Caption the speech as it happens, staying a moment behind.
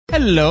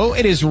Hello,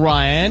 it is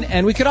Ryan,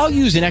 and we could all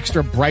use an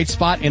extra bright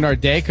spot in our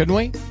day, couldn't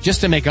we?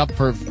 Just to make up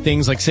for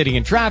things like sitting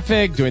in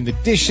traffic, doing the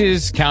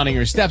dishes, counting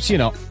your steps, you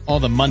know, all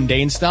the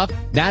mundane stuff.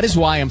 That is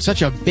why I'm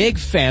such a big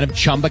fan of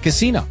Chumba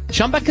Casino.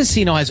 Chumba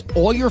Casino has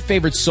all your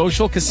favorite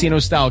social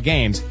casino-style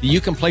games that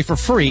you can play for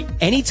free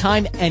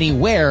anytime,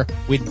 anywhere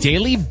with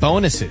daily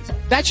bonuses.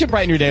 That should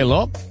brighten your day a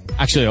little.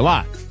 Actually, a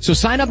lot. So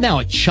sign up now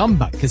at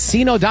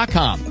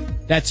ChumbaCasino.com.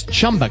 That's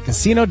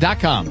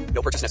ChumbaCasino.com.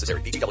 No purchase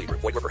necessary. VGW Group.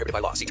 Void where prohibited by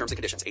law. See terms and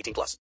conditions.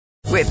 18+.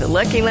 With the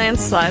Lucky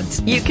Land Slots,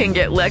 you can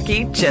get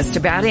lucky just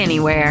about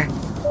anywhere.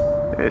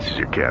 This is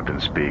your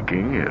captain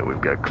speaking.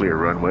 We've got clear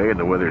runway and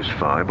the weather's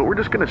fine, but we're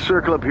just going to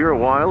circle up here a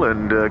while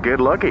and get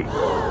lucky.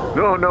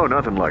 No,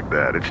 nothing like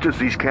that. It's just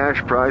these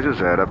cash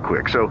prizes add up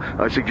quick. So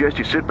I suggest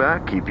you sit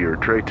back, keep your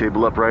tray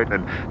table upright,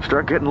 and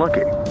start getting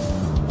lucky.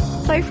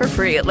 Play for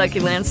free at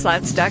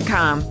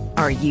LuckyLandSlots.com.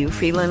 Are you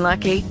feeling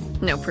lucky?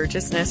 No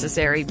purchase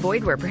necessary.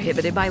 Void where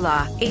prohibited by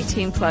law.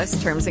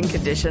 18+ terms and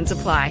conditions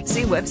apply.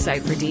 See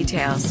website for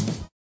details.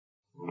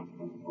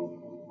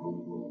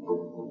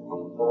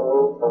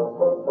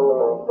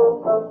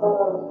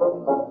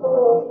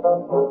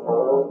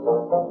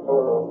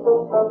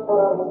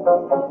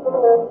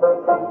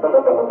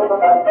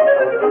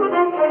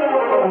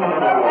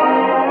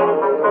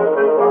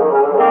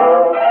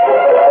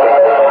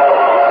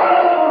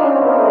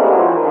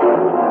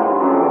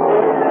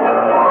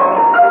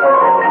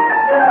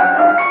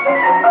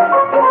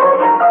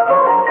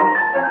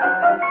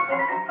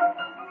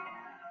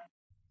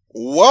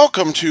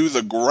 Welcome to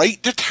the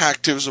Great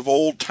Detectives of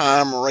Old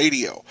Time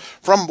Radio.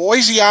 From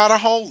Boise,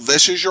 Idaho,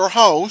 this is your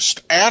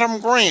host, Adam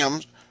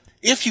Graham.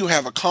 If you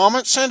have a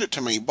comment, send it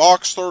to me,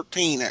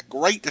 box13 at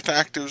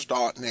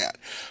greatdetectives.net.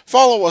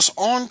 Follow us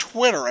on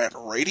Twitter at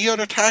Radio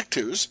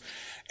Detectives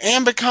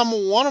and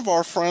become one of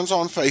our friends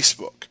on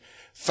Facebook,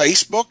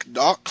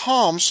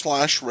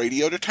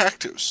 facebook.com/Radio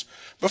Detectives.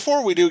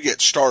 Before we do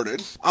get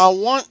started, I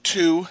want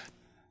to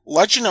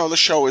let you know the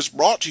show is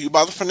brought to you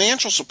by the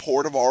financial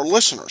support of our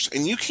listeners,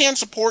 and you can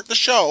support the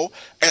show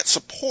at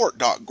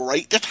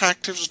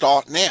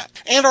support.greatdetectives.net.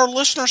 And our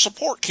listener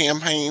support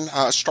campaign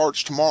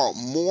starts tomorrow.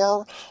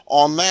 More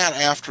on that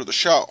after the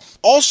show.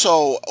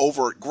 Also,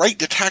 over at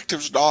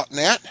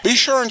greatdetectives.net, be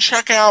sure and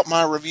check out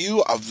my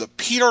review of the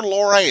Peter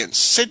Lorre and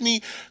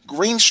Sidney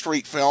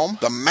Greenstreet film,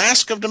 The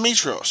Mask of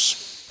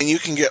Demetrius. And you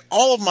can get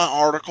all of my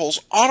articles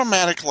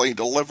automatically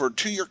delivered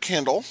to your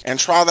Kindle and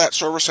try that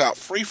service out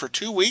free for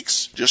 2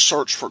 weeks. Just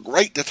search for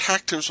Great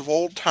Detectives of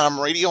Old Time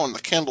Radio in the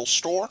Kindle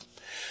store.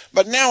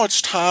 But now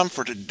it's time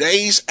for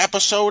today's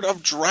episode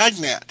of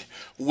Dragnet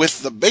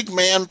with The Big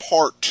Man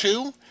Part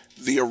 2,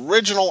 the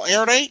original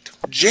air date,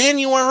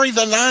 January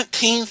the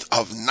 19th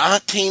of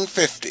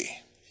 1950.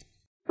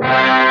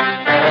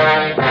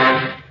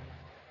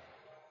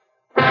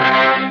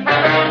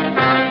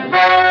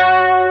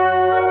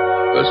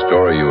 The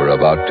story you are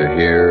about to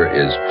hear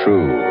is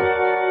true.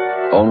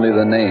 Only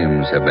the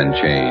names have been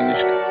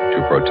changed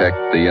to protect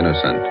the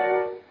innocent.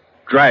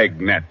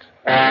 Dragnet.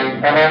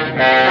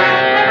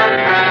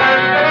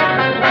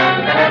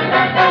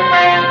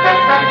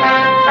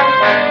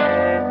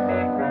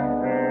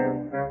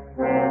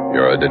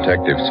 You're a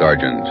detective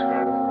sergeant.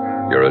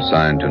 You're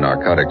assigned to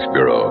Narcotics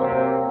Bureau.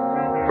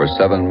 For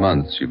 7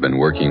 months, you've been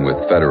working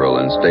with federal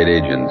and state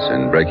agents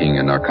in breaking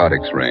a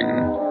narcotics ring.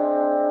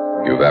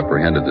 You've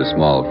apprehended the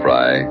small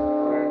fry.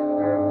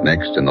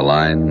 Next in the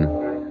line,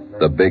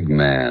 the big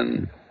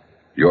man.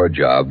 Your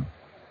job,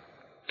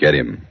 get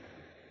him.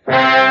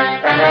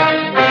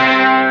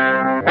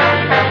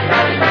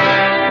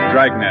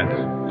 Dragnet,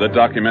 the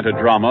documented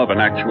drama of an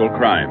actual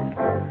crime.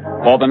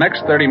 For the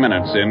next 30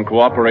 minutes, in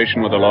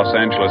cooperation with the Los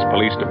Angeles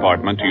Police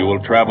Department, you will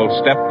travel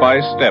step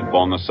by step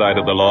on the side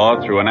of the law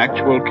through an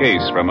actual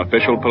case from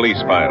official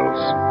police files.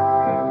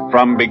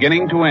 From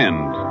beginning to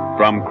end,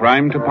 from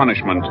crime to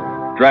punishment,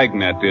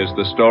 Dragnet is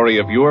the story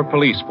of your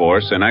police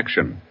force in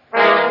action.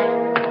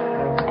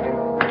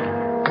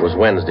 It was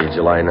Wednesday,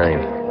 July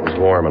 9th. It was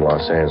warm in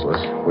Los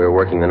Angeles. We were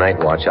working the night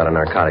watch out of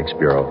Narcotics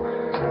Bureau.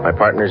 My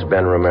partner's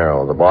Ben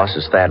Romero. The boss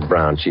is Thad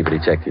Brown, chief of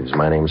detectives.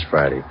 My name's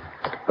Friday.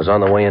 I was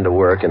on the way into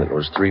work, and it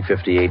was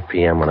 3:58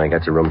 p.m. when I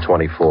got to room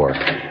 24,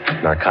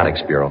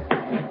 Narcotics Bureau.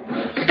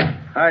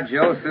 Hi,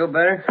 Joe. Feel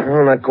better?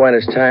 Oh, not quite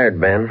as tired,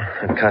 Ben.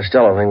 That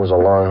Costello thing was a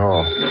long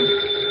haul.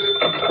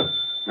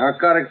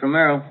 Narcotics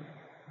Romero.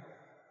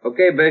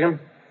 Okay, Bacon.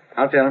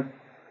 I'll tell him.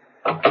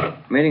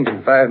 Meeting's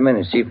in 5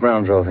 minutes. Chief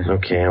Brown drove it.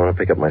 Okay, I want to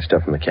pick up my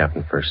stuff from the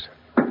captain first.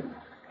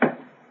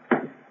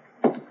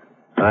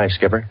 Hi,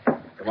 Skipper.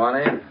 Come on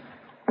in.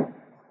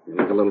 You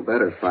look a little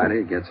better,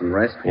 Friday. Get some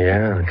rest?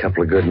 Yeah, a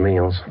couple of good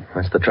meals.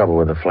 That's the trouble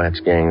with the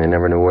Flats gang. They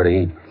never knew where to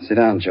eat. Sit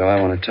down, Joe.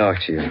 I want to talk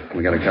to you.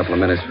 We got a couple of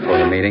minutes before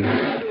the meeting.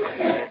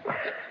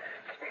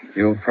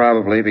 You'll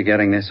probably be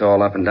getting this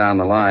all up and down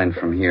the line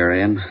from here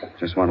in.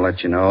 Just want to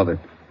let you know that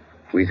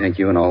we think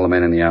you and all the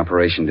men in the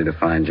operation did a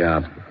fine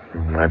job.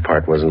 My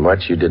part wasn't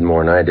much. You did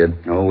more than I did.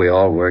 Oh, we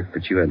all worked,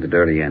 but you had the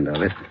dirty end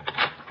of it.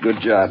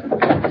 Good job.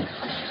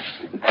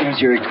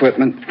 Here's your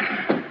equipment.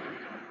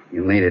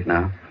 You'll need it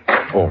now.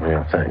 Oh,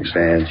 yeah, thanks.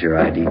 Badge, your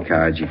ID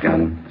card, your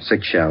gun.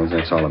 6 shells,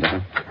 that's all of it, huh?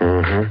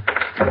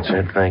 Mm-hmm. That's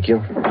it, thank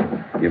you.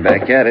 You're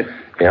back at it.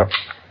 Yep.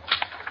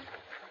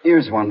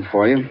 Here's one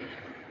for you.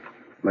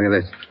 Look at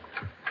this.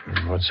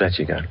 What's that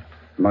you got?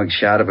 Mug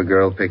shot of a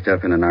girl picked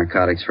up in a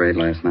narcotics raid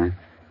last night.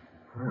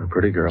 Oh, a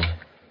pretty girl.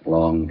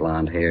 Long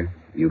blonde hair,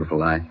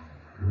 beautiful eye.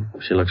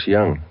 She looks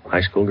young.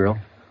 High school girl?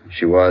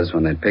 She was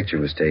when that picture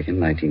was taken,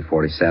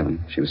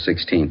 1947. She was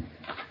 16.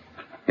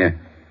 Here,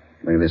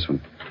 look at this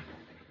one.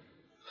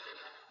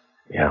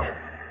 Yeah.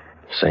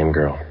 Same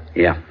girl.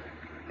 Yeah.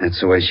 That's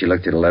the way she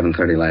looked at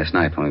 11:30 last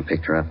night when we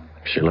picked her up.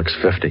 She looks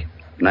 50.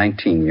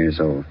 19 years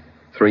old.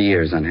 3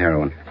 years on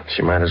heroin.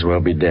 She might as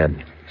well be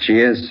dead. She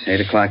is.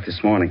 8 o'clock this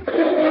morning.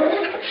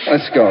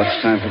 Let's go.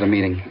 It's time for the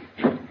meeting.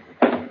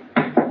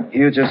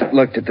 You just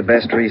looked at the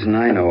best reason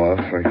I know of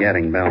for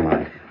getting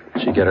Belmont.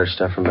 She get her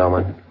stuff from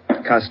Belmont?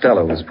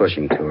 Costello was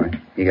pushing to her.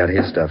 He got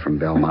his stuff from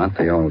Belmont,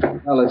 the old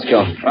one. Well, let's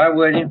go. Right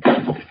with you.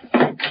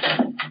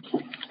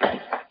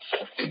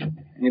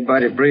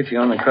 Anybody brief you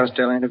on the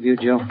Costello interview,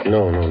 Joe?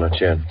 No, not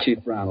yet.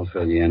 Chief Brown will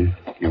fill you in.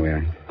 Here we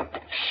are.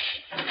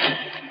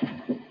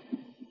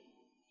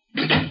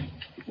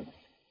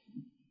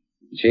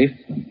 Chief?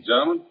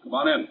 Gentlemen, come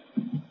on in.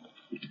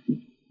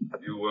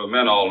 You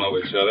men all know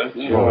each other.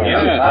 Oh,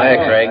 yeah. Hi,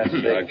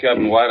 Craig.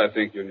 Captain White, I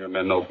think you and your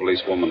men know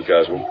policewoman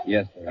Caswell.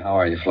 Yes, sir. How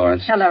are you,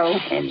 Florence? Hello.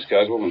 Miss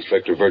Caswell,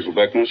 Inspector Virgil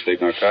Beckner,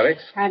 State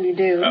Narcotics. How do you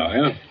do? Oh,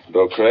 yeah.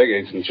 Bill Craig,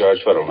 Agent in Charge,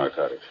 Federal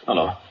Narcotics.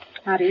 Hello.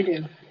 How do you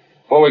do?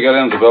 Before we get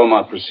into the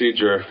Belmont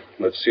procedure,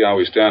 let's see how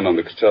we stand on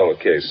the Costello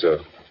case.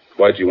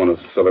 White, do you want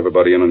to fill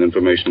everybody in on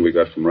information we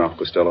got from Ralph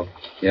Costello?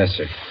 Yes,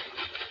 sir.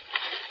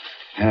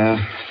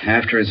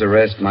 After his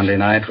arrest Monday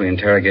night, we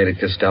interrogated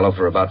Costello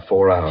for about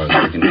 4 hours.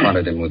 We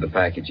confronted him with the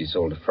package he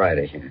sold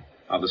Friday here.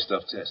 How'd the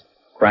stuff test?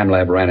 Crime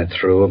lab ran it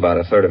through, about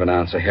 1/3 of an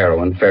ounce of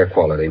heroin, fair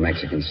quality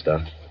Mexican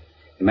stuff.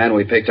 The man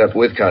we picked up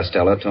with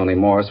Costello, Tony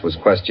Morris, was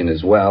questioned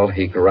as well.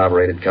 He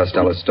corroborated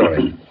Costello's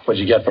story. What'd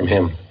you get from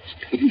him?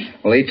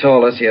 Well, he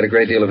told us he had a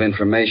great deal of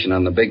information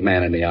on the big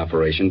man in the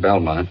operation,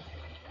 Belmont.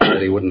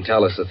 But he wouldn't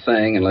tell us a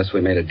thing unless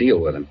we made a deal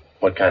with him.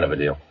 What kind of a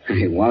deal?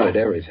 He wanted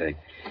everything.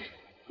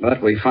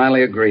 But we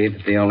finally agreed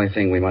that the only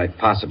thing we might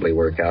possibly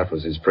work out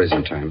was his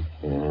prison term.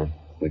 Mm-hmm.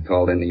 We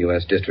called in the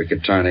U.S. District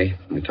Attorney.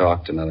 We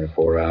talked another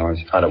 4 hours.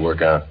 How'd it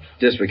work out?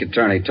 District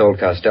Attorney told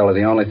Costello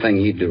the only thing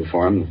he'd do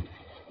for him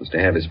was to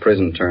have his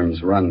prison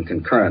terms run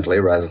concurrently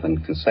rather than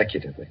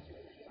consecutively.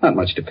 Not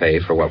much to pay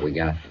for what we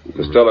got.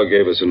 Costello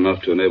gave us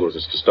enough to enable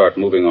us to start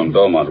moving on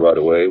Belmont right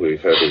away. We've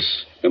had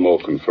his M.O.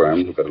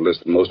 confirmed. We've got a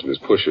list of most of his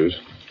pushers.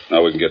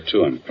 Now we can get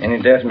to him. Any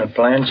definite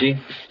plan, Chief?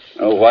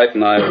 White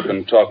and I have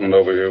been talking it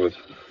over here with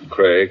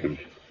Craig and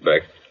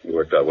Beck. We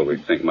worked out what we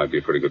think might be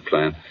a pretty good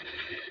plan.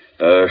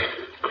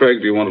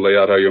 Craig, do you want to lay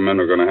out how your men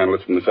are going to handle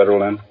it from the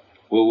federal end?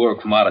 We'll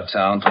work from out of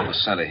town to the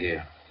center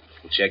here.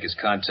 We'll check his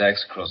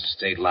contacts across the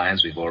state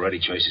lines. We've already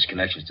traced his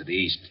connections to the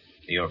east,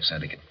 New York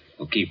syndicate.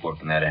 We'll keep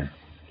working that in.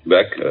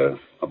 Beck, how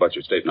about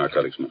your state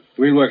narcotics men?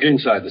 We work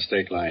inside the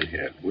state line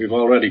here. We've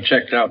already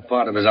checked out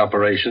part of his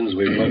operations.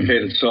 We've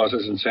located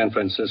sources in San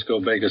Francisco,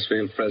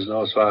 Bakersfield,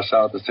 Fresno, as far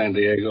south as San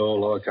Diego,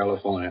 Lower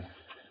California.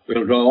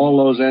 We'll draw all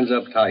those ends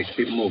up tight.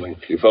 Keep moving.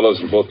 You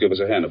fellows will both give us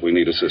a hand if we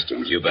need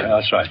assistance. You bet. Yeah,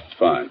 that's right.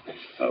 Fine.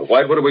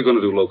 White, what are we going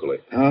to do locally?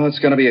 Oh, it's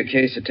going to be a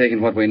case of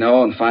taking what we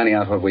know and finding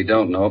out what we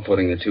don't know,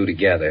 putting the two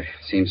together.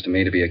 Seems to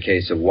me to be a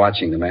case of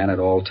watching the man at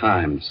all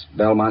times.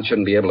 Belmont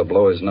shouldn't be able to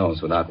blow his nose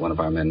without one of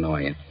our men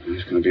knowing it.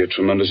 It's going to be a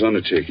tremendous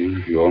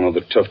undertaking. You all know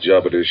the tough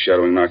job it is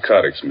shadowing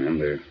narcotics men.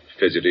 They're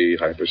fidgety,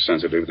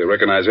 hypersensitive. They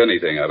recognize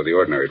anything out of the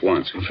ordinary at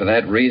once. And for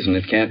that reason,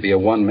 it can't be a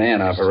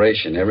one-man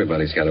operation.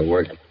 Everybody's got to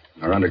work.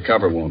 Our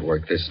undercover won't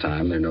work this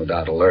time. They're no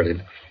doubt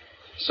alerted.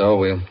 So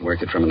we'll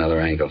work it from another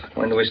angle.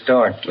 When do we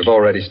start? We've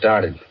already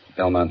started.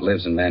 Belmont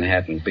lives in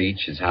Manhattan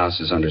Beach. His house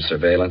is under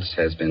surveillance,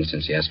 has been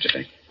since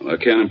yesterday. Well,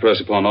 I can't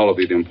impress upon all of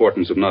you the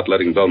importance of not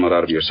letting Belmont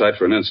out of your sight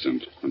for an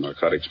instant. A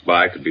narcotics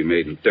buy could be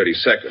made in 30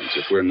 seconds.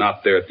 If we're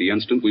not there at the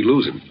instant, we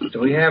lose him.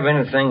 Do we have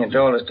anything at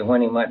all as to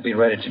when he might be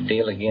ready to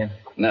deal again?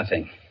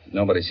 Nothing.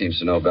 Nobody seems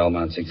to know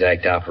Belmont's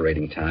exact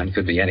operating time.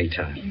 Could be any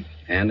time.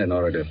 And in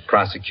order to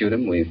prosecute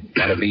him, we've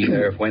got to be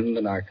there when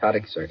the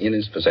narcotics are in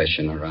his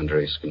possession or under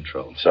his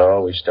control.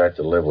 So we start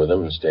to live with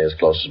him and stay as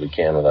close as we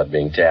can without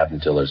being tapped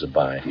until there's a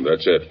buy.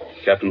 That's it.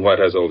 Captain White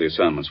has all the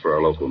assignments for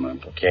our local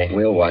men. Okay.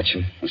 We'll watch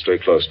him. And stay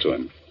close to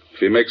him. If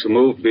he makes a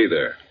move, be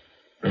there.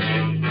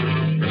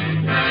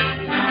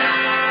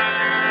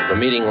 The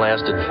meeting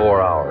lasted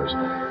 4 hours.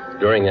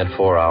 During that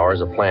 4 hours,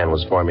 a plan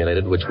was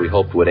formulated which we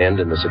hoped would end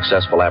in the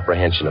successful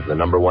apprehension of the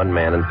number one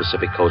man in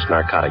Pacific Coast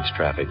narcotics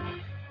traffic,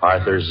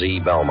 Arthur Z.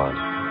 Belmont.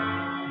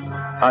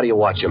 How do you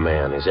watch a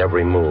man, his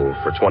every move,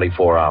 for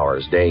 24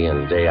 hours, day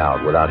in, day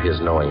out, without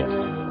his knowing it?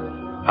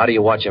 How do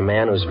you watch a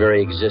man whose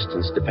very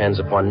existence depends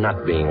upon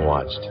not being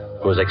watched,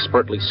 who is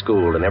expertly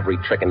schooled in every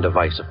trick and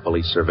device of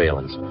police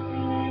surveillance,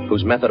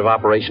 whose method of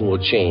operation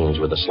will change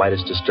with the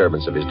slightest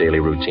disturbance of his daily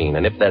routine,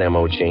 and if that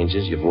M.O.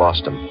 changes, you've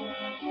lost him.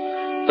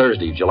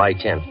 Thursday, July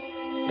 10th,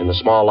 in the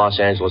small Los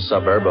Angeles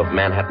suburb of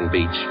Manhattan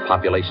Beach,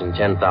 population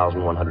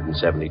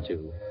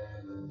 10,172.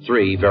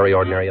 3 very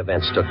ordinary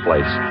events took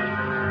place.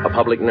 A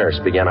public nurse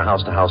began a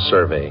house-to-house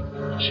survey.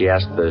 She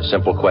asked the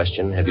simple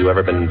question, have you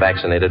ever been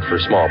vaccinated for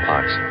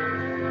smallpox?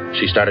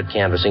 She started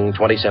canvassing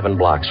 27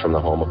 blocks from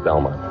the home of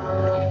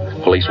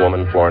Belmont.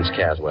 Policewoman Florence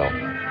Caswell.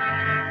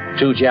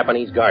 2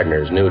 Japanese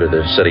gardeners new to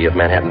the city of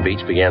Manhattan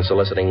Beach began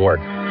soliciting work.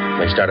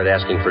 They started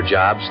asking for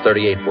jobs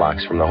 38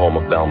 blocks from the home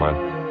of Belmont.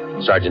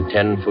 Sergeant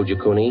Ten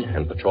Fujikuni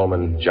and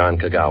Patrolman John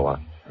Kagawa.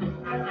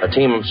 A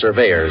team of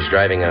surveyors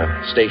driving a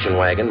station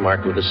wagon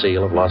marked with the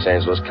seal of Los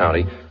Angeles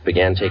County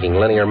began taking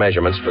linear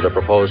measurements for the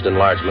proposed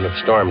enlargement of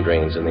storm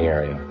drains in the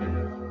area.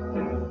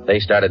 They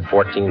started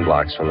 14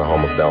 blocks from the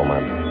home of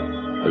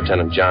Belmont.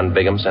 Lieutenant John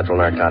Bigham, Central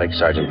Narcotics,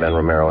 Sergeant Ben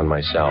Romero, and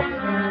myself.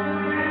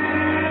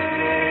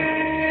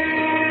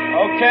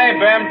 Okay,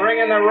 Ben, bring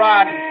in the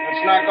rod.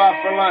 Let's knock off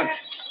for lunch.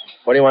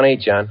 What do you want to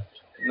eat, John?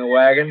 In the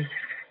wagon.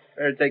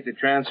 Better take the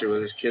transfer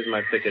with us. Kids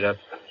might pick it up.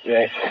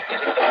 Yeah,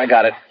 I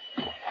got it.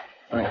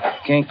 I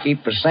can't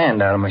keep the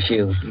sand out of my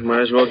shoes.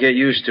 Might as well get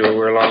used to it.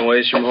 We're a long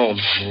ways from home.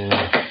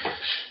 Yeah.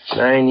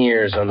 9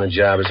 years on the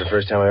job. It's the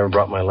first time I ever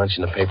brought my lunch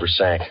in a paper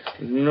sack.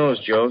 Who knows,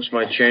 Joe? This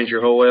might change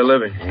your whole way of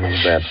living.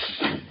 You bet.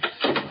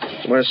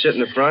 You want to sit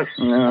in the front?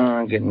 No,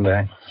 I'm getting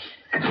back.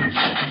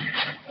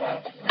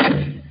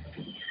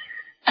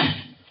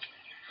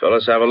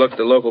 Fellas, have a look at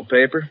the local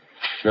paper?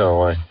 No,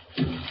 why?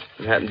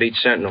 Manhattan Beach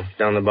Sentinel,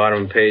 down the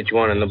bottom of page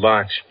 1 in the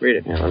box. Read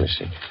it. Yeah, let me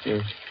see.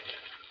 Yeah.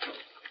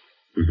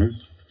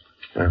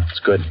 Yeah, it's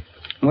good.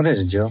 What is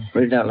it, Joe?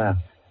 Read it out loud.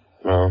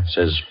 Well, it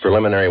says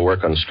preliminary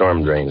work on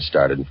storm drains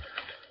started.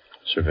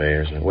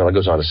 Surveyors. Well, it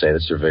goes on to say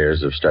that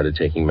surveyors have started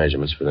taking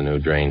measurements for the new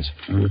drains.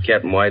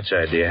 Captain White's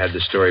idea had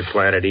the story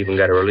planted, even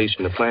got a release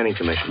from the Planning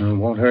Commission. It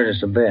won't hurt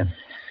us a bit.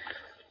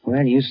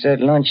 Well, you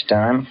said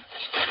lunchtime.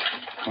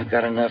 I've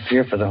got enough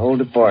here for the whole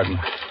department.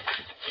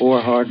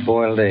 4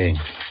 hard-boiled eggs.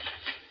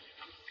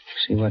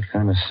 See what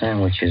kind of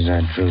sandwiches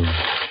I drew.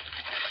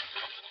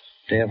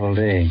 Deviled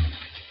egg.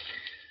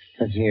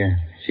 Look here.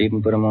 She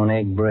even put them on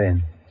egg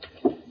bread.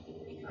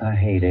 I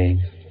hate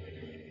eggs.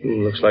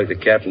 Looks like the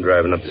captain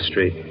driving up the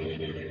street.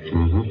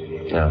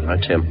 Yeah,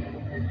 that's him.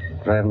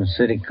 Driving a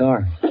city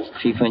car.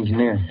 Chief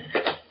engineer.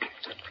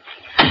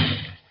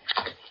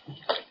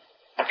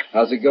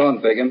 How's it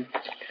going, Bigham?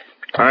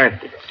 Fine.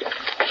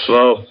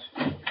 Slow.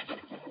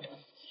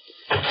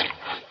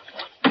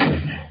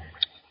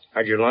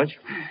 Had your lunch?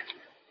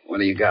 What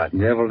do you got?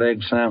 Deviled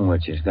egg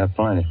sandwiches. Got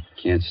plenty.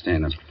 Can't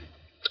stand them.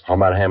 How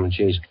about ham and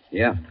cheese?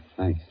 Yeah,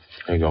 thanks.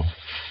 There you go.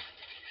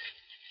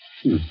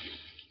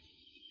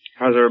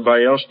 How's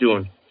everybody else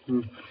doing?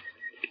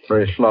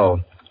 Very slow.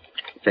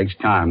 Takes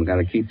time. Got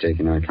to keep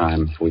taking our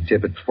time. If we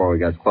tip it before we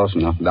got close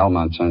enough,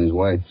 Belmont's on his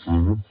way.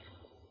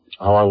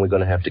 How long are we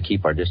going to have to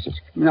keep our distance?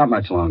 Not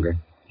much longer.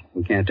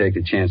 We can't take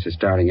the chance of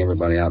starting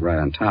everybody out right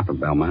on top of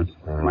Belmont.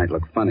 It might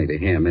look funny to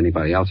him.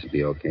 Anybody else would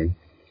be okay.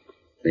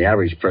 The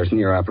average person,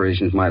 your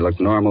operations might look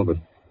normal, but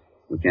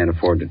we can't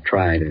afford to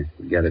try to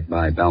get it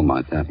by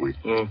Belmont that way.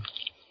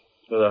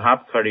 With a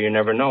hop cutter, you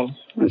never know.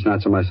 It's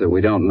not so much that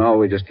we don't know.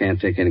 We just can't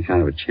take any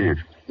kind of a chance.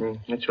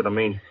 That's what I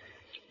mean.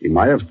 He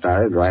might have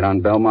started right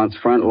on Belmont's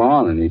front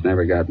lawn, and he's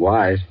never got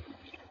wise.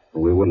 But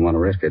we wouldn't want to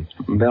risk it.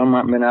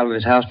 Belmont been out of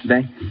his house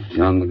today?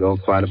 On the go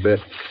quite a bit.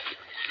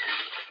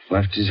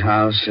 Left his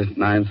house at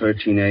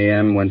 9:13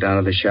 a.m., went down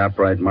to the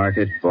ShopRite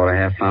market, bought a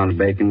half-pound of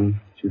bacon,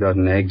 2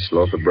 dozen eggs,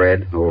 loaf of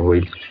bread, whole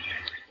wheat.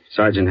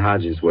 Sergeant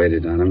Hodges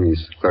waited on him.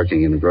 He's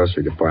clerking in the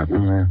grocery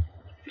department.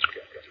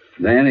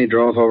 Then he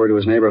drove over to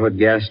his neighborhood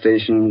gas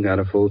station, got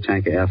a full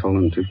tank of ethyl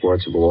and 2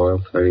 quarts of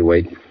oil, 30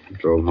 weight,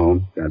 drove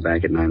home, got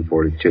back at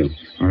 9:42.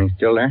 Are you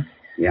still there?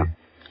 Yeah.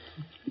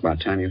 About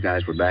time you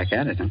guys were back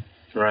at it, huh?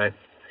 Right.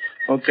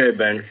 Okay,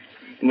 Ben.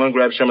 You want to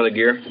grab some of the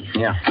gear?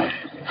 Yeah.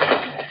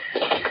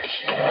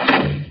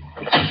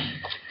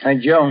 Hey,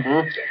 Joe.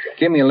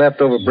 Give me a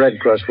leftover bread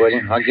crust, will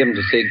you? I'll give him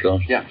to Seagull.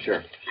 Yeah,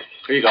 sure.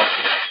 Here you go.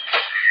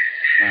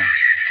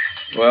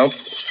 Well,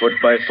 foot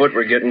by foot,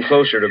 we're getting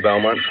closer to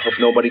Belmont. Hope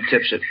nobody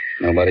tips it.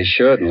 Nobody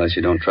should, unless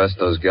you don't trust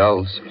those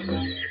gulls.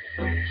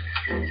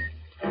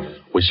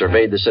 We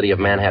surveyed the city of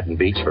Manhattan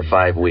Beach for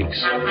 5 weeks.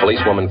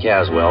 Policewoman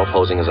Caswell,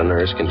 posing as a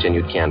nurse,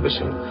 continued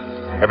canvassing.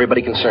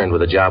 Everybody concerned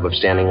with the job of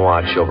standing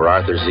watch over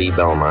Arthur Z.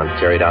 Belmont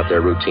carried out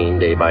their routine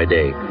day by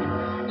day.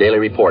 Daily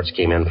reports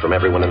came in from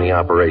everyone in the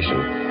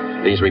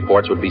operation. These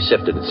reports would be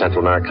sifted at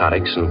Central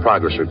Narcotics and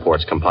progress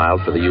reports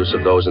compiled for the use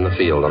of those in the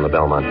field on the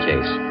Belmont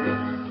case.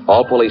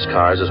 All police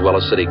cars, as well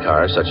as city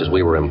cars, such as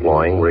we were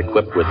employing, were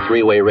equipped with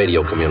 3-way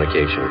radio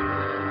communication.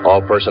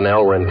 All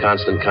personnel were in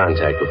constant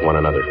contact with one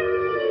another.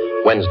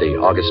 Wednesday,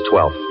 August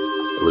 12th,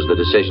 it was the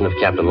decision of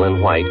Captain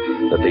Lynn White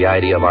that the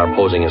idea of our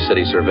posing as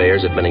city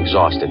surveyors had been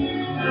exhausted.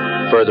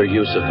 Further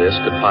use of this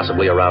could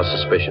possibly arouse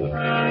suspicion.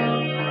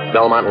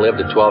 Belmont lived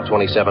at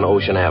 1227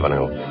 Ocean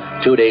Avenue.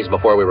 2 days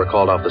before we were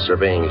called off the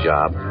surveying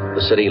job,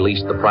 the city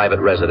leased the private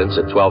residence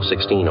at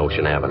 1216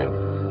 Ocean Avenue.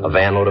 A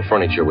van load of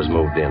furniture was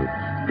moved in.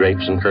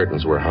 Drapes and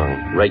curtains were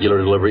hung. Regular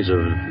deliveries of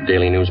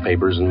daily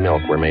newspapers and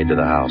milk were made to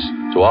the house.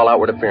 To all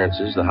outward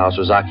appearances, the house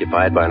was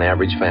occupied by an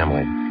average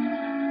family.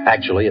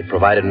 Actually, it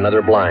provided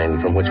another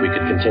blind from which we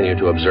could continue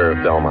to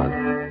observe Belmont.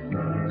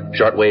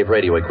 Shortwave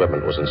radio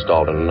equipment was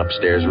installed in an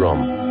upstairs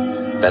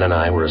room. Ben and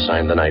I were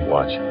assigned the night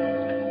watch.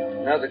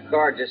 Another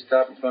car just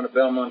stopped in front of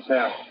Belmont's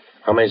house.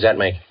 How many does that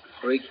make?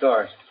 3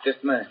 cars. Just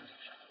a minute.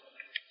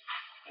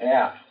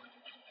 Yeah.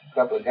 A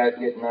couple of guys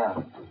getting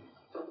out.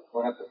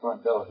 Going up the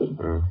front door.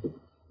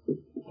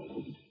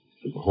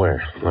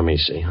 Where? Let me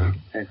see, huh?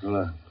 Take a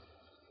look.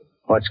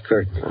 Watch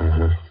curtain.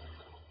 Uh-huh.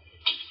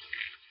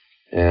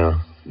 Yeah,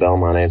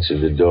 Belmont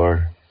answered the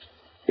door.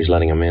 He's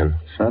letting him in.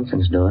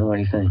 Something's doing. What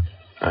do you think?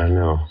 I don't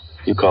know.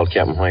 You called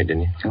Captain White,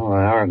 didn't you? Oh, an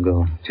hour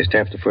ago. Just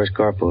after the first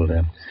car pulled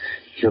up.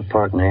 He'll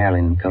park in the alley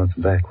and come up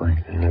the back way.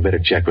 I better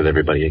check with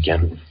everybody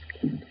again.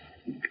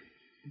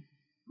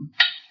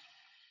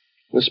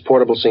 This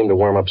portable seemed to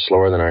warm up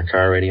slower than our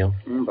car radio.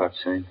 About the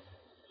same.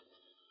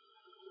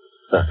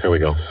 Here we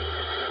go.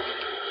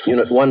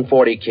 Unit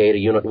 140K to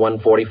Unit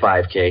 145K.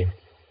 145K,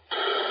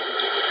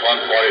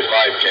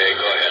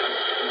 go ahead.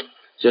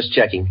 Just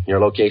checking. Your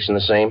location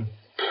the same?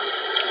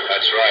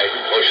 That's right.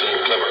 Ocean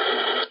and Clipper.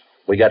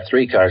 We got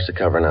 3 cars to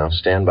cover now.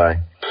 Stand by.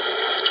 Roger.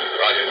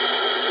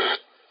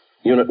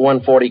 Unit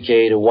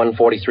 140K to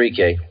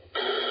 143K.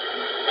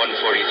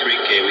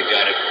 143K, we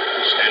got it.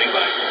 Standing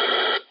by.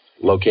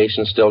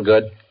 Location still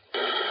good?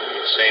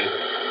 Same.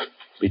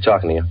 Be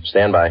talking to you.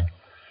 Stand by.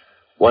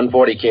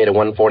 140K to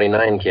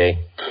 149K.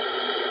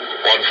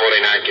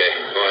 149K,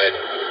 go ahead.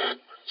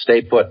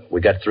 Stay put.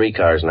 We got 3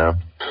 cars now.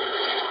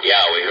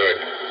 Yeah, we heard.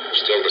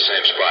 Still the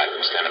same spot.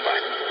 Standing by.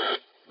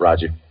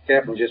 Roger.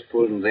 Captain just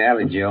pulled into the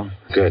alley, Joe.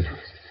 Good.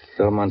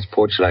 Belmont's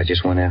porch light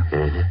just went out.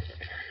 Mm-hmm.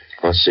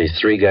 Let's see.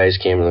 3 guys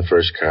came in the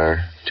first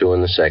car, 2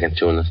 in the second,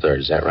 2 in the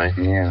third. Is that right?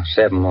 Yeah,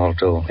 7 all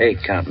told.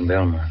 8 counting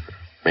Belmont.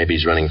 Maybe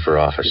he's running for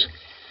office.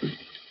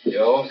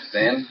 Joe,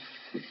 Ben,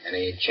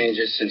 any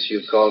changes since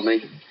you called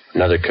me?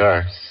 Another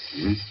car.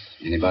 Mm-hmm.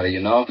 Anybody you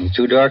know? It's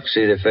too dark to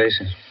see their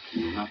faces.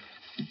 Uh-huh.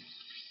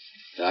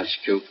 Dodge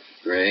Coupe,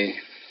 gray,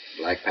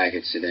 black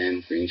package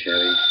sedan, green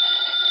Chevy.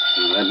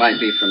 Well, that might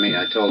be for me.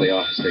 I told the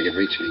office they could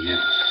reach me,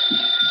 yeah.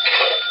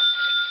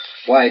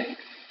 White.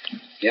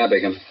 Yeah,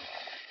 Bigham.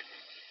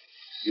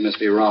 You must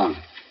be wrong.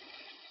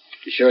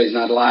 You sure he's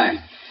not lying?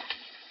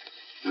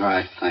 All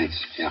right, thanks.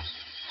 Yeah.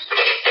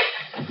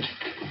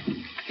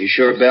 You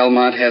sure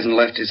Belmont hasn't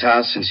left his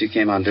house since you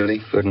came on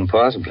duty? Couldn't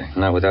possibly.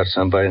 Not without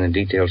somebody in the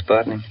detail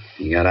spotting him.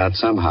 He got out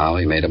somehow.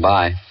 He made a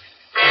buy.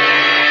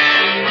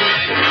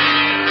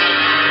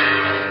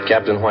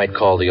 Captain White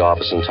called the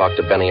office and talked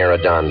to Benny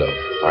Arredondo,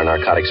 our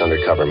narcotics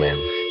undercover man.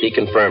 He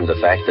confirmed the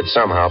fact that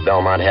somehow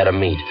Belmont had a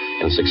meet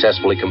and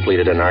successfully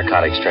completed a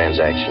narcotics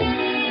transaction.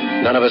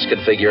 None of us could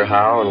figure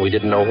how, and we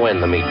didn't know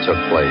when the meet took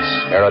place.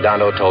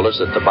 Arredondo told us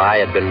that the buy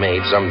had been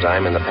made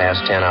sometime in the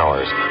past 10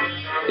 hours.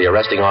 The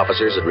arresting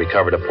officers had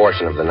recovered a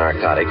portion of the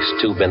narcotics,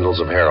 2 bundles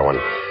of heroin.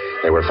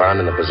 They were found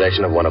in the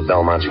possession of one of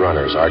Belmont's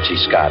runners, Archie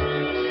Scott.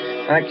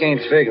 I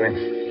can't figure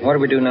it. What do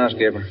we do now,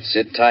 Skipper?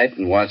 Sit tight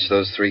and watch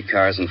those 3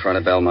 cars in front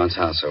of Belmont's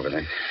house over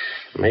there.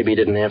 Maybe he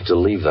didn't have to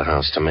leave the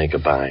house to make a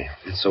buy.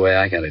 That's the way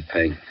I got it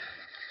pegged.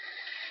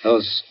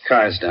 Those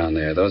cars down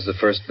there, those the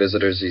first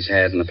visitors he's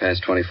had in the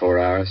past 24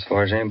 hours? As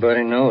far as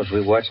anybody knows,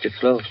 we watched it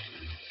close.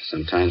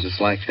 Sometimes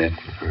it's like that.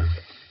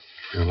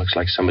 It looks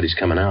like somebody's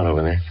coming out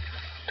over there.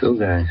 2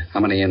 guys. How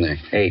many in there?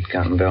 8,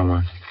 counting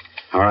Belmont.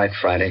 All right,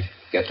 Friday.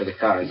 Get to the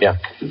cars. Yeah.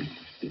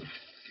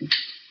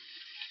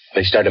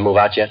 They started to move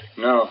out yet?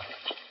 No.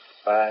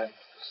 5,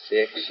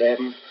 6,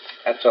 7.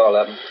 That's all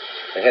of them.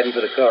 They're heading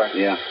for the car.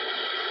 Yeah.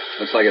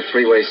 Looks like a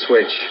 3-way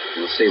switch.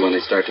 We'll see when they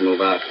start to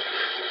move out.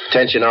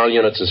 Attention, all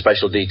units and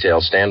special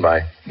details. Stand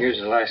by. Here's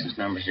the license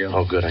numbers, Joe.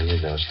 Oh, good. I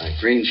need those things.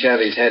 Green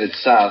Chevy's headed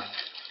south.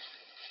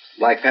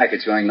 Black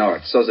package going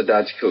north. So's a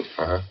Dodge Coupe.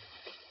 Uh-huh.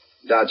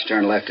 Dodge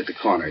turned left at the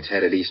corner. It's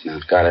headed east now.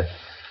 Got it.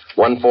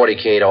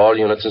 140K to all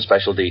units and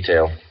special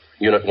detail.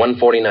 Unit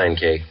 149K.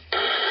 149K,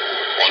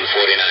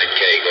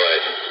 go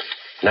ahead.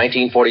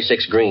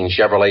 1946 green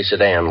Chevrolet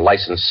sedan,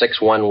 license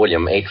 61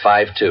 William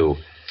 852,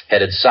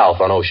 headed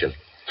south on Ocean.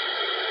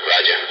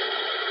 Roger.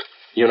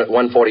 Unit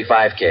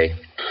 145K.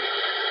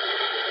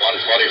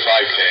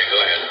 145K, go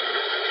ahead.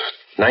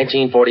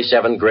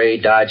 1947 gray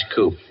Dodge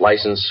Coupe,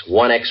 license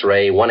 1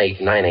 X-Ray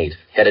 1898,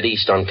 headed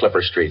east on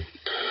Clipper Street.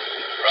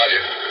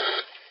 Roger.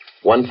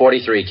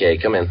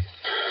 143K, come in.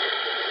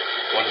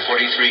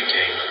 143K,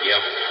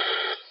 yep.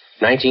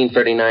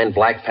 1939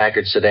 black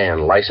Packard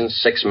sedan, license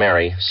 6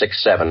 Mary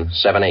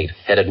 6778,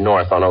 headed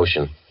north on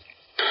Ocean.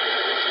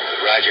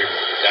 Roger.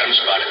 Got him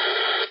spotted.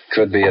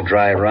 Could be a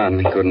dry run.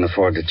 He couldn't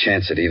afford to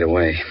chance it either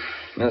way.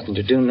 Nothing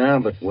to do now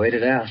but wait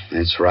it out.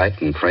 That's right,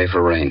 and pray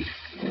for rain.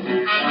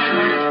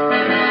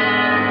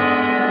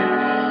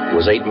 It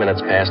was 8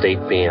 minutes past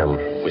 8 p.m.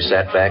 We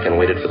sat back and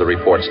waited for the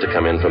reports to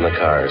come in from the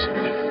cars.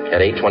 At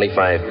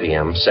 8:25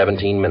 p.m.,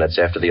 17 minutes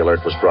after the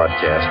alert was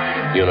broadcast,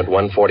 Unit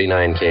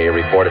 149K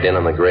reported in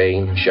on the gray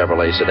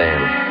Chevrolet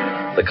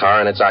sedan. The car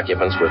and its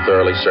occupants were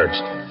thoroughly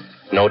searched.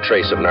 No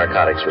trace of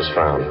narcotics was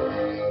found.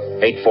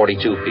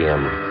 8:42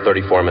 p.m.,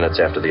 34 minutes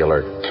after the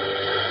alert.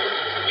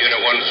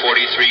 Unit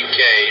 143K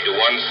to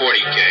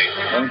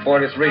 140K.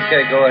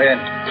 143K, go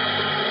ahead.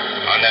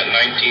 On that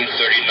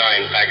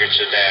 1939 Packard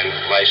sedan,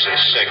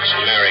 license 6,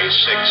 Mary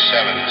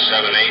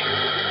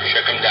 6778.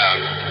 Shook them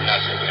down.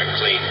 Nothing. They're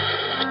clean.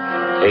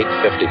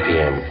 8:50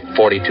 p.m.,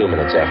 42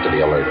 minutes after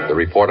the alert. The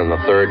report on the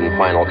third and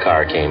final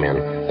car came in,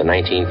 the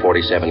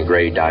 1947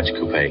 gray Dodge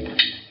Coupe.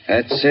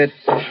 That's it.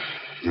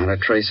 Not a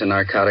trace of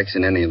narcotics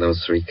in any of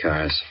those 3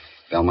 cars.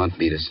 Belmont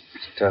beat us.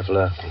 Tough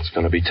luck. It's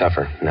going to be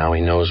tougher. Now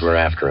he knows we're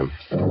after him.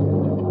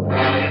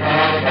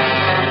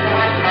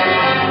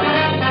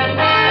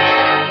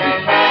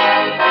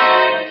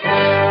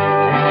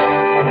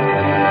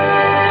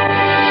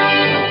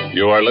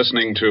 You are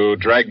listening to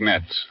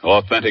Dragnet,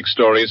 authentic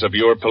stories of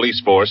your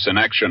police force in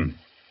action.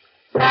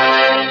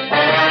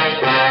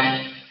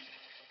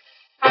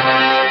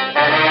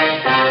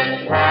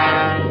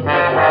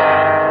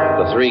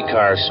 The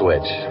 3-car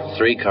switch.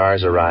 3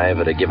 cars arrive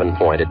at a given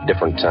point at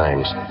different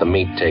times. The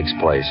meet takes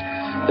place.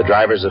 The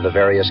drivers of the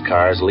various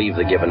cars leave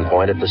the given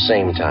point at the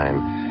same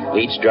time.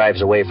 Each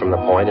drives away from the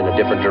point in a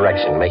different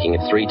direction, making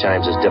it 3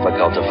 times as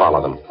difficult to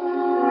follow them.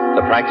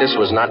 The practice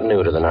was not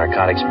new to the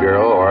Narcotics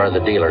Bureau or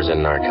the dealers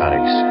in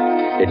narcotics.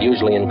 It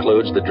usually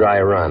includes the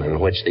dry run, in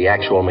which the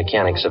actual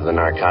mechanics of the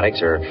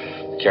narcotics are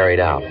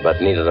carried out,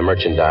 but neither the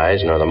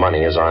merchandise nor the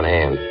money is on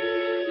hand.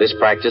 This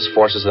practice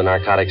forces the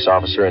narcotics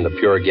officer into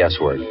pure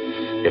guesswork.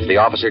 If the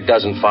officer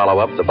doesn't follow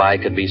up, the buy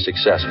could be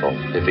successful.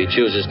 If he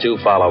chooses to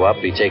follow up,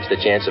 he takes the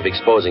chance of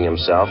exposing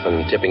himself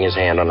and tipping his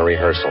hand on a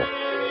rehearsal.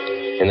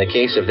 In the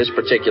case of this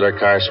particular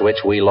car switch,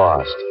 we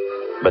lost.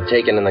 But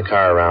taken in the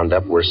car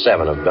roundup were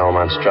 7 of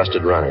Belmont's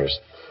trusted runners.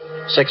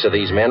 6 of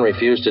these men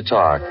refused to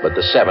talk, but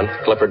the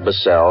 7th, Clifford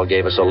Bassell,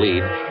 gave us a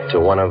lead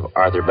to one of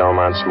Arthur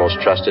Belmont's most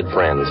trusted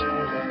friends.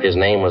 His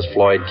name was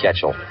Floyd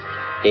Ketchel.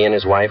 He and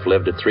his wife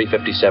lived at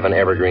 357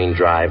 Evergreen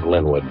Drive,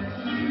 Linwood.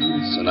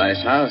 It's a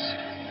nice house.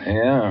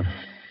 Yeah.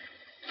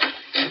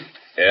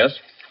 Yes?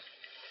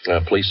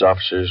 Police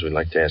officers, we'd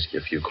like to ask you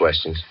a few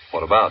questions.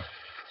 What about?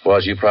 Well,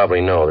 as you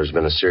probably know, there's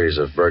been a series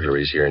of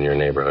burglaries here in your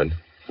neighborhood.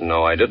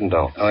 No, I didn't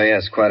know. Oh,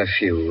 yes, quite a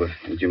few.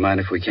 Would you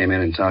mind if we came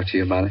in and talked to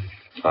you about it?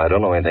 I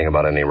don't know anything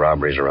about any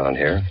robberies around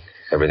here.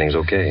 Everything's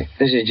okay.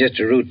 This is just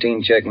a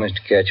routine check, Mr.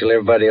 Ketchel.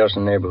 Everybody else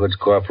in the neighborhood's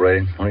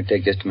cooperating. Only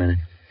take just a minute.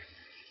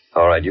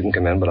 All right, you can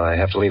come in, but I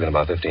have to leave in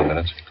about 15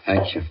 minutes.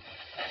 Thank you.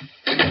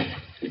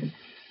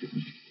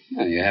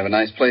 Well, you have a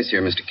nice place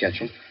here, Mr.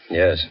 Ketchel.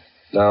 Yes.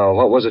 Now,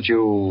 what was it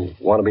you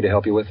wanted me to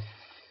help you with?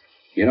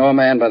 You know a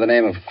man by the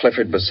name of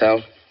Clifford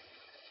Bassell?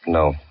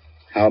 No.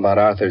 How about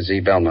Arthur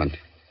Z. Belmont?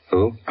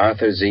 Who?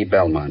 Arthur Z.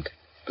 Belmont.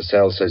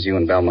 Bassell says you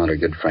and Belmont are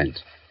good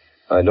friends.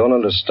 I don't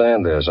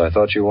understand this. I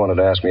thought you wanted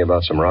to ask me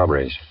about some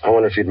robberies. I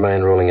wonder if you'd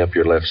mind rolling up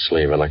your left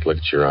sleeve. I'd like to look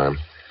at your arm.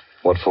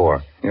 What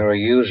for? You're a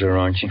user,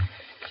 aren't you?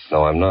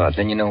 No, I'm not.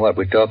 Then you know what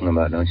we're talking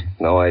about, don't you?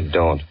 No, I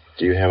don't.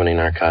 Do you have any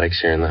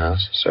narcotics here in the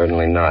house?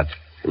 Certainly not.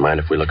 You mind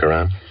if we look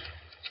around?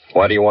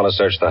 Why do you want to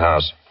search the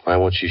house? Why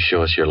won't you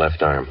show us your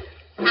left arm?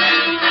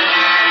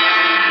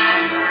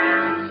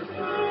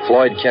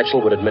 Floyd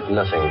Ketchel would admit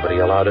nothing, but he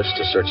allowed us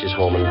to search his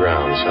home and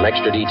grounds. An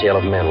extra detail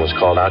of men was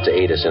called out to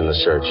aid us in the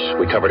search.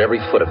 We covered every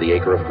foot of the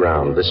acre of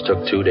ground. This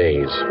took 2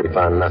 days. We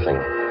found nothing.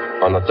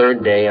 On the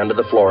 3rd day, under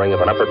the flooring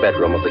of an upper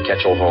bedroom of the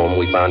Ketchel home,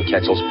 we found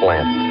Ketchel's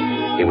plant.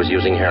 He was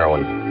using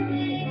heroin.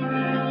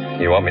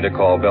 You want me to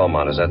call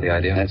Belmont, is that the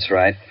idea? That's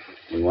right.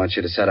 We want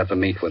you to set up a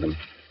meet with him.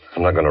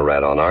 I'm not going to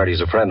rat on Art.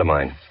 He's a friend of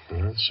mine.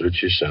 Well,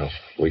 suit yourself.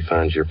 We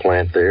found your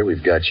plant there.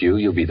 We've got you.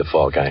 You'll be the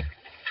fall guy.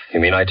 You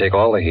mean I take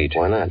all the heat?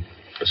 Why not?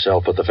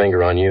 Bassell put the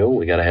finger on you.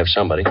 We got to have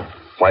somebody.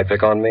 Why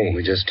pick on me?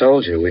 We just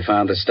told you. We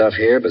found the stuff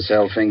here.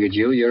 Bassell fingered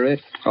you. You're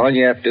it. All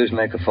you have to do is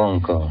make a phone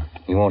call.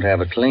 You won't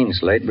have a clean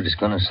slate, but it's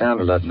going to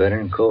sound a lot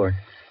better in court.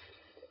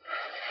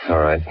 All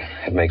right.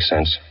 It makes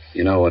sense.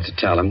 You know what to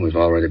tell him. We've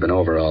already been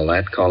over all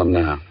that. Call him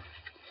now.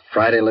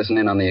 Friday, listen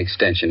in on the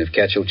extension. If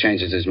Ketchel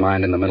changes his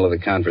mind in the middle of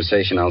the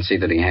conversation, I'll see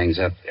that he hangs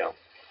up. Yeah.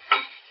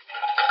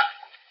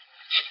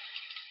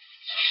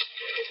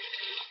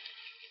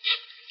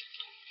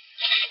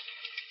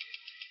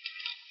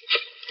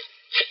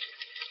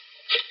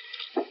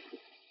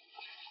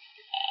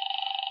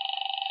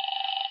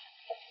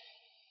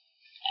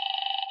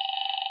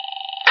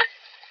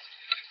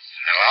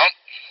 Hello?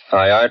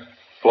 Hi, Art.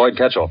 Floyd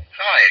Ketchel.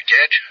 Hiya,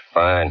 Ketch.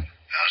 Fine.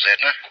 How's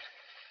Edna?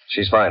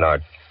 She's fine,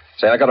 Art.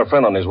 Say, I got a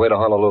friend on his way to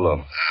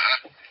Honolulu.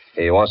 Uh-huh.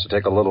 He wants to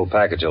take a little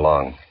package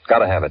along.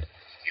 Gotta have it.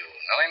 You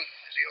know him?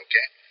 Is he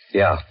okay?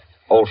 Yeah.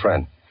 Old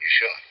friend. You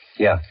sure?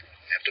 Yeah.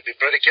 Have to be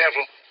pretty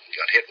careful.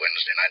 Got hit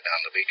Wednesday night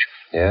down the beach.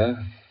 Yeah?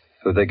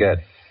 Who'd they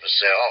get?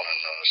 Bassell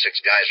and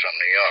 6 guys from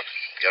New York.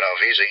 Got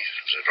off easy.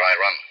 It was a dry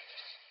run.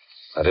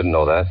 I didn't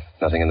know that.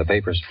 Nothing in the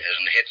papers.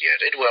 Isn't hit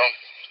yet. It will.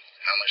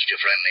 How much do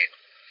your friend need?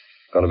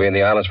 Going to be in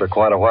the islands for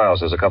quite a while,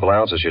 so there's a couple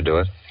ounces should do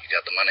it. You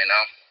got the money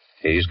now?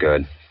 He's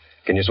good.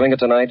 Can you swing it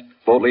tonight?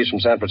 Boat leaves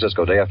from San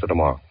Francisco day after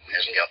tomorrow.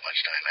 Hasn't got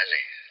much time, has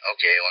he?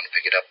 Okay, you want to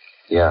pick it up?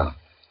 Yeah.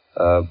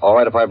 All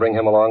right if I bring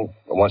him along?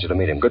 I want you to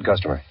meet him. Good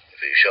customer. If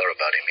Be sure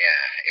about him,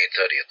 yeah.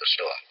 8:30 at the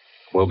store.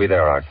 We'll be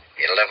there, Art.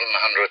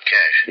 1,100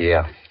 cash.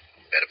 Yeah,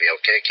 Better be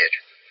okay, kid.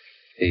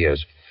 he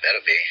is.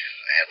 Better be.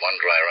 I had one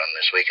dry run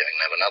this week. I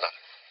can have another.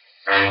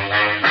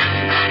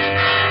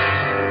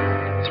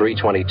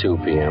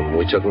 3:22 p.m.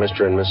 We took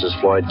Mr. and Mrs.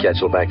 Floyd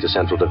Ketchel back to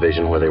Central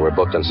Division, where they were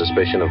booked on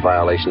suspicion of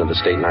violation of the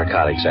State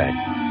Narcotics Act.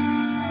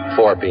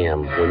 4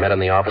 p.m. We met in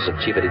the office of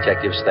Chief of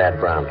Detectives Thad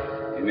Brown.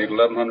 You need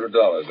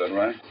 $1,100, is that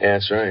right? Yeah,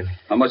 that's right.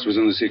 How much was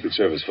in the Secret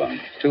Service fund?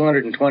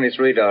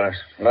 $223.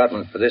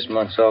 Allotment for this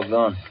month's all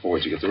gone. Well,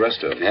 where'd you get the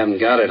rest of it? Haven't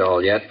got it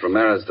all yet.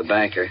 Romero's the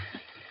banker.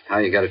 How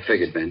you got it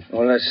figured, Ben?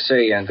 Well, let's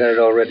see. I got it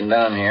all written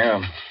down here.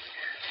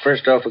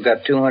 First off, we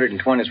got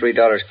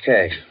 $223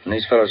 cash. And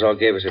these fellows all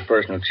gave us their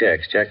personal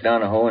checks. Jack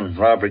Donahoe and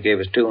Robert gave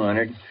us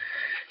 $200.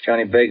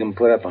 Johnny Begum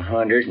put up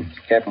 $100. And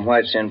Captain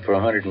White's in for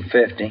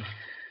 $150.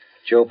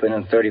 Joe put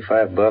in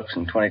 $35,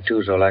 and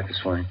 22's all I could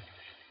swing.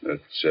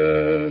 That's,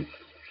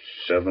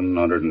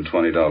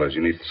 $720.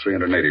 You need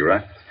 $380,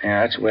 right?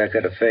 Yeah, that's the way I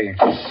got to figure.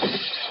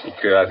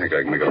 Okay, I think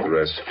I can make up the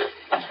rest.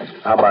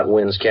 How about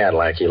Wynn's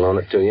Cadillac? He loan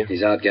it to you?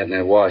 He's out getting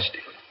it washed.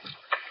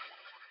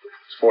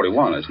 It's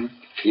 41, isn't it?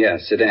 Yeah,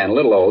 sedan. A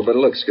little old, but it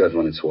looks good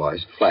when it's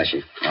washed.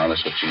 Flashy. Oh,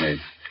 that's what you need.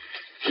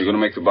 You going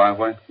to make the buy,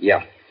 White?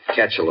 Yeah.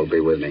 Ketchel will be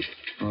with me.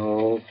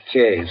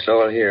 Okay, it's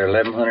all here,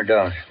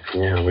 $1,100.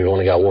 Yeah, we've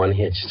only got one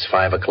hitch. It's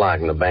 5 o'clock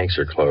and the banks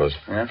are closed.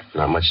 Yeah?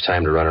 Not much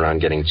time to run around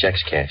getting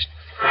checks cashed.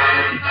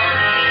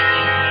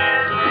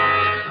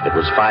 It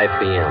was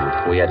 5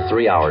 p.m. We had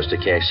 3 hours to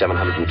cash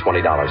 $720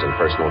 in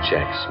personal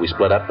checks. We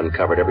split up and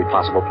covered every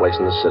possible place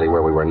in the city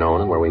where we were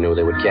known and where we knew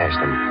they would cash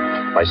them.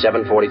 By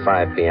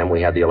 7:45 p.m., we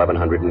had the $1,100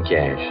 in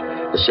cash.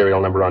 The serial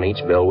number on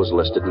each bill was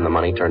listed and the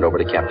money turned over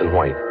to Captain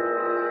White.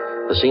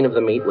 The scene of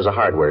the meet was a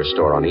hardware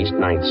store on East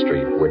 9th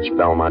Street, which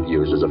Belmont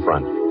used as a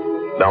front.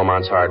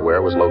 Belmont's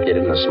hardware was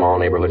located in a small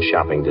neighborhood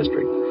shopping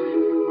district.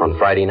 On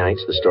Friday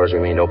nights, the stores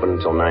remained open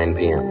until 9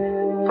 p.m.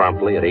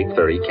 Promptly at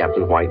 8:30,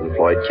 Captain White and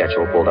Floyd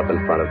Ketchel pulled up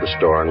in front of the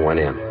store and went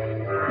in.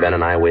 Ben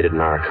and I waited in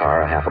our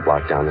car a half a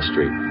block down the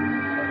street.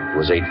 It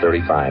was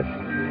 8:35.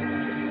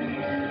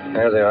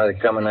 There they are.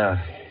 They're coming out.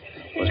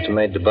 Must have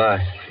made the buy.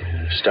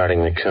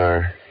 Starting the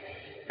car.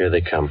 Here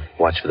they come.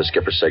 Watch for the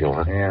skipper's signal,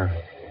 huh? Yeah.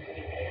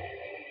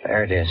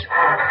 There it is.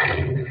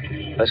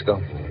 Let's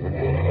go.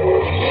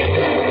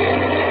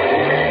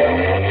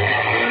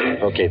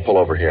 Okay, pull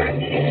over here.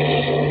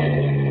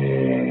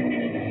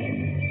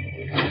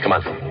 Come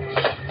on.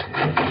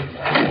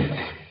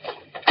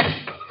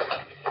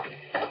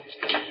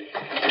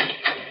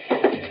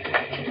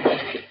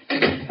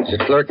 There's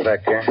a clerk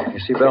back there. You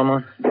see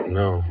Belmont?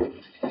 No. Yes,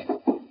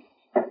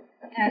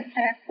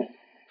 sir.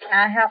 Can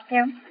I help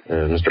you?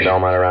 Mr.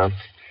 Belmont around?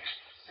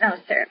 No,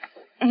 sir.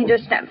 He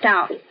just stepped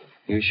out.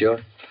 You sure?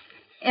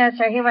 Yes,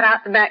 sir. He went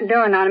out the back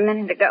door not a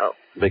minute ago.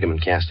 Bigham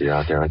and Cassidy are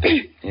out there, aren't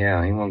they?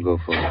 Yeah, he won't go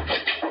for it.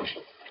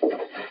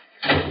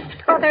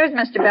 Oh, there's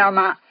Mr.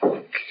 Belmont.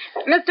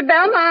 Mr.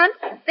 Belmont,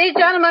 these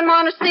gentlemen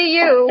want to see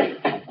you.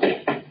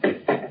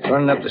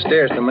 Running up the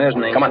stairs to the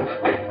mezzanine. Come on.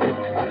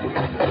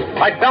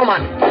 Right,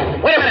 Belmont.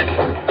 Wait a minute.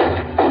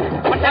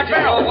 What's that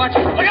barrel? Watch it.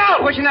 Look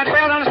out! Pushing that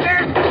barrel down the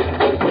stairs.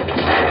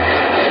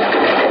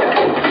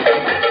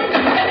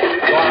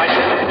 All right.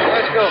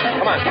 Let's go.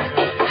 Come on.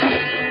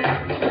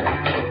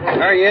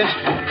 There he is.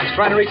 He's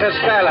trying to reach that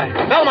skylight.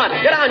 Belmont,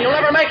 get on. You'll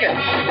never make it.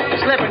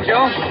 Slipping,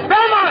 Joe.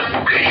 Belmont!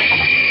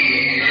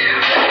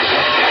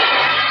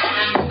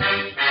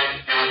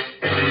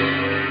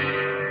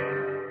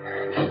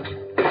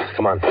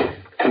 Come on.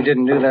 He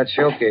didn't do that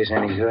showcase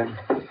any good.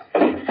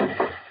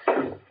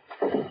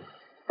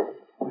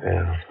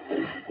 Yeah,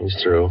 he's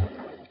through.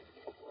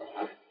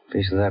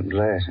 Piece of that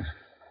glass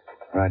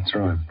right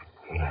through him.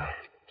 Yeah,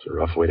 it's a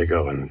rough way to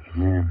go, isn't it?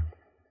 Yeah.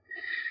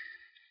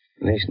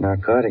 At least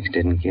narcotics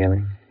didn't kill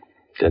him.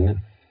 Didn't it?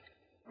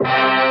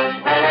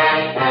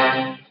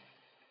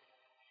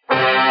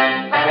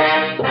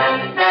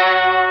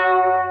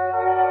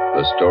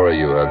 The story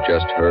you have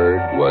just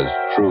heard was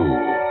true.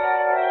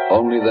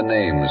 Only the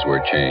names were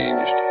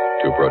changed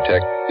to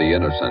protect the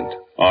innocent.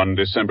 On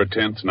December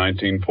 10th,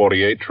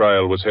 1948,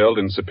 trial was held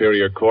in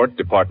Superior Court,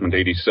 Department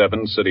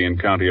 87, City and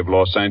County of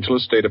Los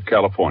Angeles, State of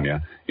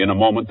California. In a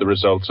moment, the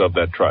results of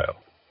that trial.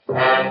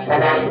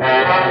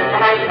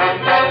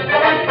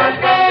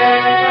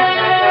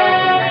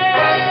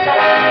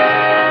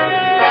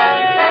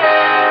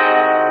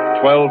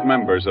 12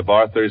 members of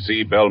Arthur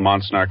Z.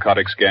 Belmont's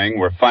narcotics gang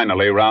were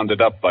finally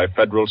rounded up by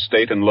federal,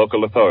 state, and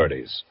local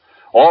authorities.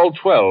 All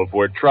 12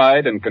 were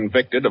tried and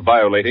convicted of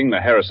violating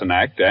the Harrison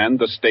Act and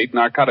the State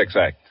Narcotics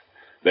Act.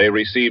 They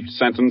received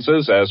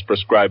sentences as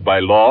prescribed by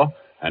law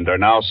and are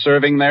now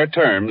serving their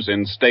terms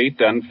in state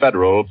and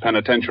federal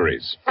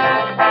penitentiaries.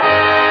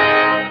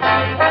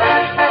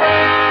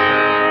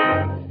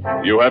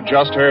 You have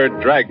just heard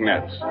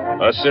Dragnet,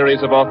 a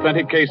series of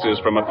authentic cases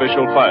from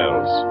official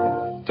files.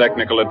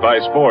 Technical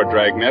advice for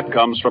Dragnet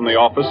comes from the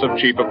Office of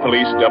Chief of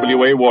Police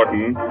W.A.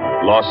 Wharton,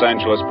 Los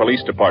Angeles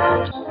Police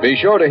Department. Be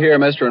sure to hear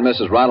Mr. and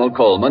Mrs. Ronald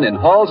Coleman in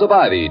Halls of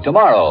Ivy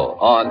tomorrow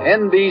on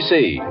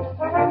NBC.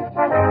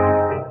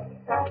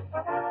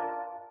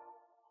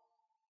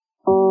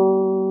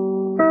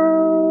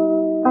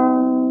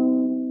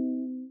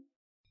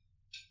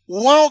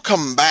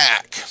 Welcome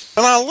back.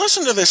 When I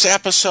listened to this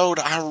episode,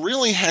 I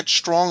really had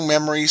strong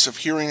memories of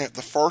hearing it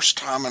the first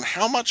time and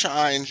how much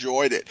I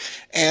enjoyed it.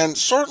 And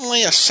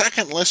certainly a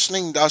second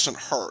listening doesn't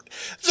hurt.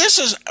 This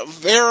is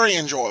very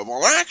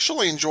enjoyable. I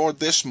actually enjoyed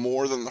this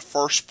more than the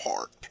first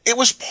part. It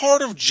was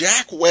part of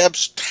Jack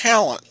Webb's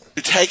talent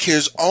to take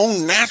his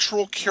own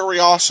natural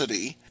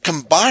curiosity,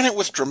 combine it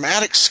with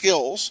dramatic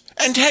skills,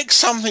 and take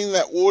something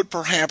that would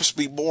perhaps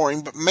be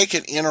boring but make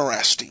it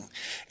interesting.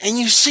 And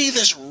you see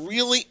this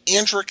really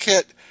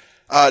intricate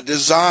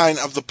design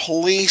of the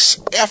police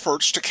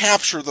efforts to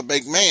capture the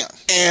big man.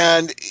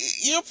 And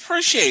you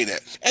appreciate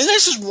it. And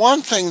this is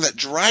one thing that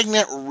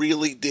Dragnet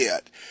really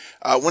did.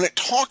 When it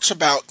talks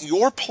about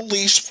your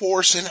police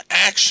force in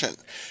action,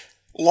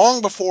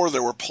 long before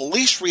there were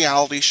police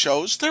reality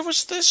shows, there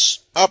was this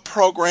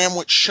program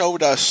which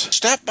showed us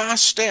step by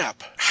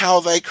step how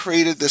they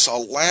created this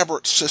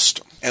elaborate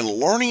system, and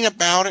learning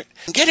about it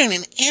and getting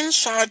an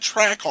inside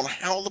track on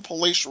how the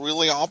police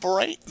really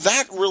operate.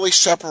 That really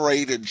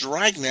separated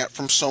Dragnet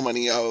from so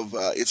many of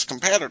its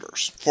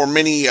competitors. For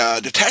many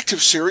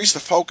detective series, the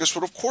focus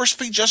would of course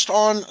be just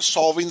on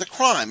solving the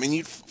crime, and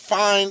you'd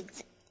find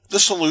the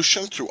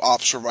solution through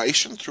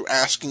observation, through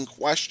asking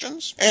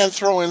questions, and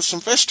throw in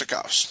some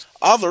fisticuffs.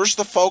 Others,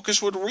 the focus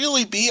would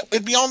really be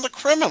on the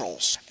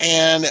criminals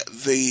and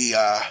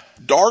the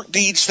dark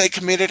deeds they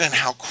committed and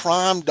how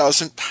crime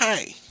doesn't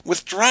pay.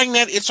 With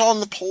Dragnet, it's on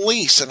the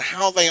police and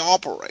how they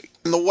operate.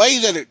 And the way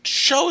that it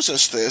shows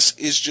us this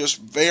is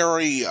just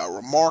very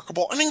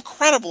remarkable and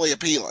incredibly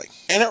appealing.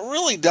 And it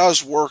really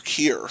does work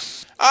here.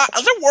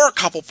 There were a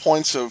couple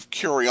points of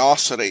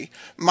curiosity.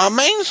 My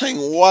main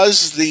thing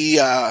was the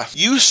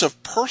use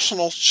of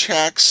personal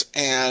checks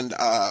and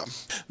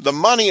the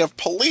money of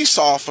police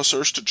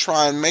officers to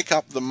try and make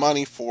up the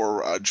money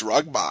for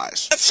drug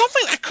buys. That's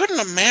something I couldn't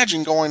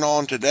imagine going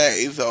on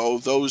today, though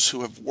those who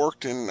have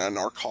worked in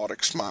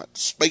narcotics might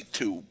speak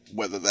to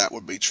whether that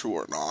would be true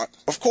or not.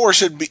 Of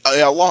course, it'd be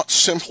a lot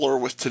simpler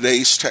with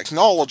today's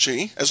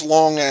technology, as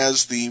long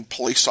as the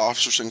police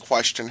officers in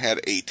question had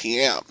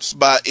ATMs.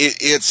 But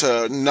it's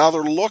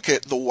another look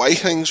at the way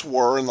things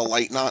were in the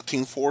late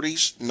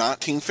 1940s,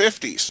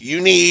 1950s.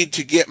 You need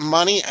to get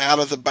money out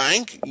of the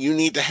bank. You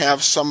need to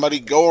have somebody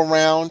go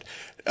around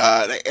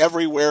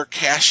everywhere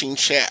cashing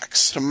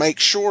checks to make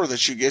sure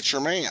that you get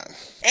your man.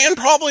 And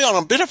probably on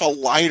a bit of a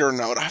lighter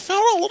note, I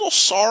felt a little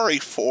sorry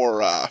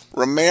for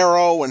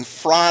Romero and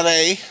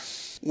Friday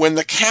when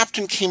the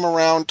captain came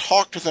around,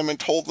 talked to them, and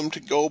told them to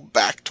go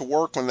back to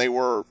work when they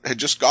had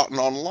just gotten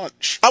on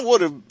lunch. I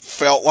would have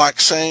felt like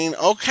saying,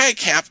 okay,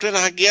 Captain,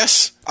 I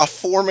guess a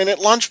 4-minute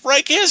lunch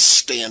break is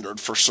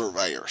standard for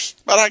surveyors.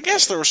 But I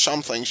guess there are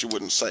some things you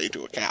wouldn't say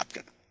to a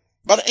captain.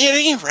 But at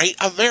any rate,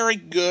 a very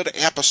good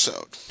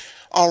episode.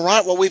 All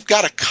right, well, we've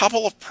got a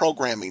couple of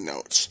programming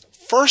notes.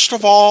 First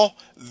of all,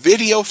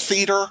 Video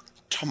Theater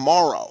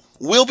tomorrow.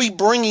 We'll be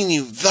bringing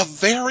you the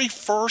very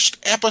first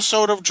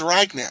episode of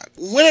Dragnet.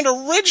 When it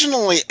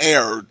originally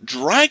aired,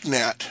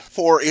 Dragnet,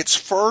 for its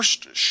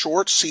first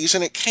short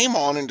season, it came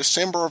on in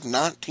December of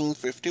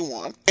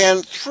 1951.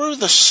 And through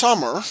the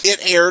summer,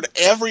 it aired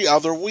every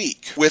other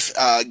week, with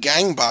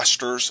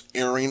Gangbusters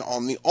airing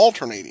on the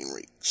alternating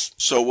weeks.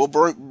 So we'll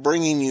be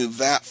bringing you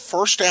that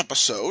first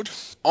episode.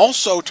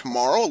 Also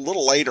tomorrow, a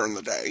little later in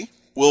the day,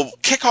 we'll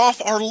kick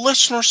off our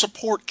listener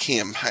support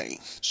campaign.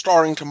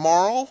 Starting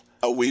tomorrow,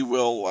 we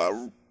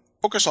will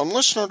focus on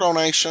listener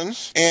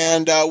donations,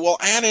 and we'll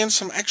add in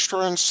some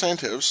extra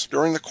incentives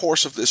during the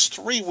course of this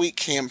 3-week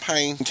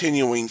campaign,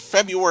 continuing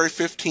February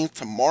 15th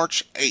to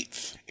March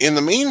 8th. In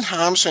the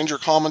meantime, send your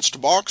comments to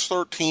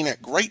box13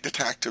 at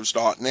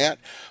greatdetectives.net.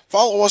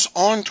 Follow us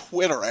on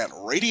Twitter at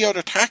Radio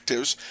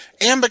Detectives,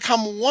 and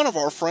become one of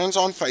our friends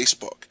on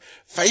Facebook.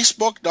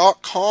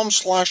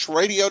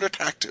 Facebook.com/Radio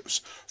Detectives.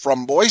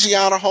 From Boise,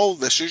 Idaho,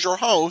 this is your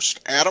host,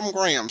 Adam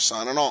Graham,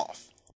 signing off.